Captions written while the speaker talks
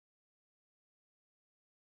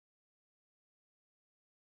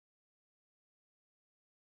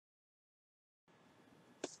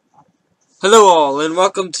Hello all, and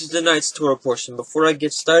welcome to tonight's Torah portion. Before I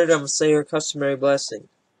get started, I'm going to say our customary blessing.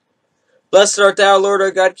 Blessed art thou, Lord our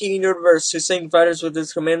God, King of the universe, who sanctified us with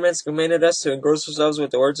his commandments, commanded us to engross ourselves with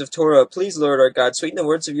the words of Torah. Please, Lord our God, sweeten the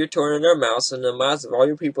words of your Torah in our mouths and in the mouths of all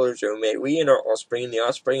your people of Israel. May we and our offspring and the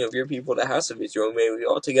offspring of your people, the house of Israel, may we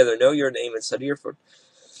all together know your name and study your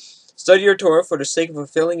Torah for the sake of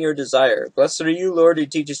fulfilling your desire. Blessed are you, Lord, who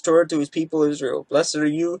teaches Torah to his people Israel. Blessed are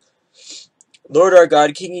you, Lord our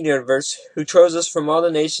God, King of the universe, who chose us from all the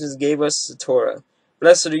nations and gave us the Torah.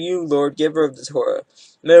 Blessed are you, Lord, giver of the Torah.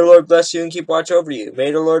 May the Lord bless you and keep watch over you.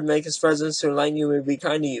 May the Lord make his presence to enlighten you and be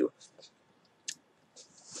kind to you.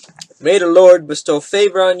 May the Lord bestow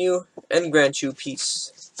favor on you and grant you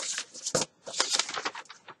peace.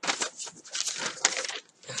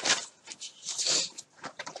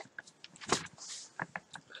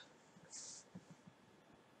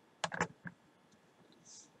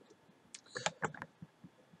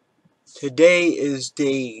 Today is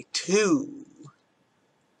day 2.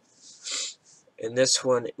 And this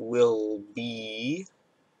one will be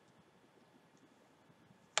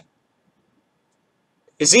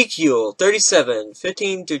Ezekiel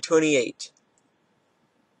 37:15-28.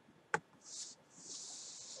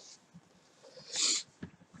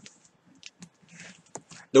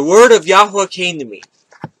 The word of Yahweh came to me.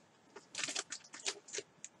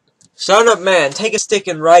 Son of man, take a stick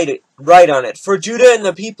and write on it. For Judah and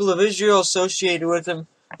the people of Israel associated with him,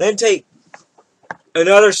 then take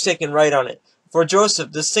another stick and write on it. For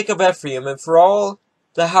Joseph, the stick of Ephraim, and for all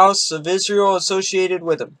the house of Israel associated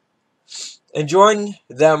with him. And join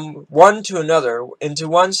them one to another into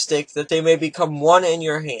one stick, that they may become one in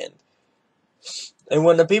your hand. And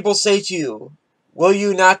when the people say to you, will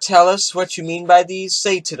you not tell us what you mean by these?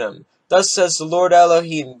 Say to them, thus says the Lord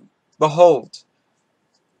Elohim, behold,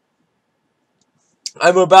 I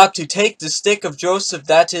am about to take the stick of Joseph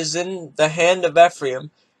that is in the hand of Ephraim,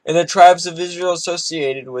 and the tribes of Israel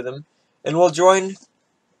associated with him, and will join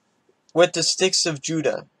with the sticks of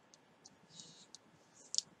Judah,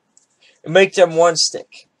 and make them one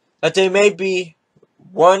stick, that they may be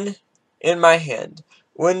one in my hand.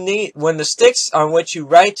 When the sticks on which you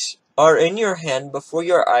write are in your hand before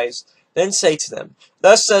your eyes, then say to them,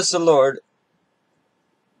 thus says the Lord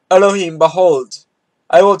Elohim, behold,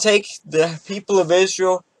 I will take the people of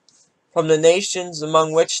Israel from the nations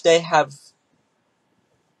among which they have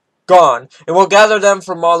gone, and will gather them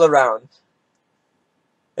from all around,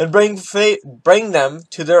 and bring them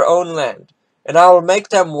to their own land. And I will make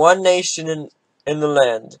them one nation in the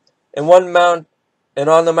land, and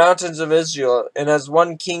on the mountains of Israel, and as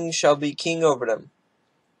one king shall be king over them.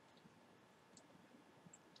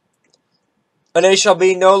 And they shall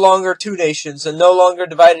be no longer two nations, and no longer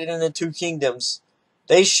divided into two kingdoms.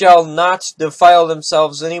 They shall not defile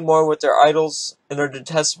themselves any more with their idols and their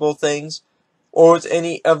detestable things, or with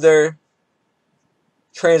any of their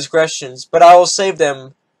transgressions, but I will save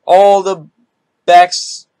them all the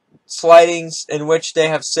backslidings in which they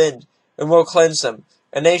have sinned, and will cleanse them.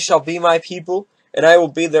 And they shall be my people, and I will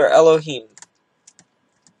be their Elohim.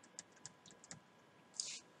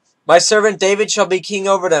 My servant David shall be king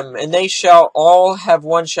over them, and they shall all have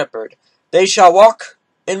one shepherd. They shall walk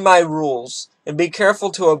in my rules, and be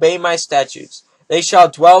careful to obey my statutes. They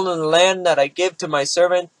shall dwell in the land that I give to my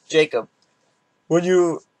servant Jacob, where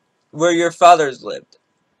your fathers lived.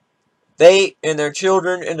 They and their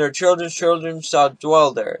children's children shall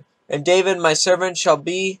dwell there, and David my servant shall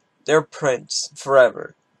be their prince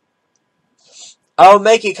forever. I will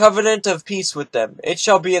make a covenant of peace with them. It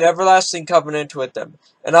shall be an everlasting covenant with them.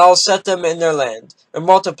 And I will set them in their land, and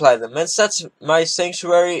multiply them, and set my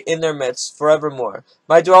sanctuary in their midst forevermore.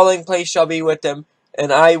 My dwelling place shall be with them,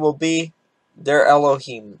 and I will be their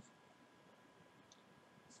Elohim.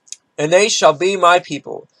 And they shall be my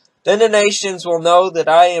people. Then the nations will know that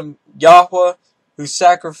I am Yahweh, who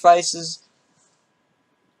sanctifies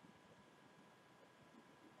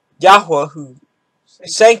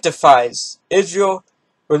Israel,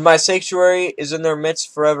 when my sanctuary is in their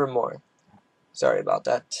midst forevermore. Sorry about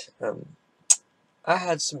that. I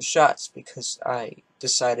had some shots because I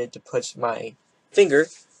decided to put my finger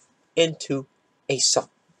into a sock.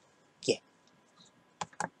 Yeah.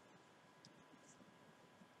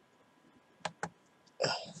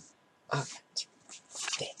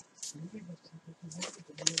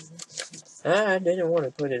 I didn't want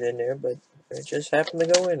to put it in there, but it just happened to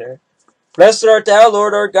go in there. Blessed art thou,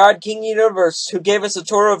 Lord our God, King of the universe, who gave us the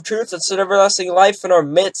Torah of truth and set everlasting life in our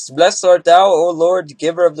midst. Blessed art thou, O Lord,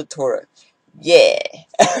 giver of the Torah. Yeah.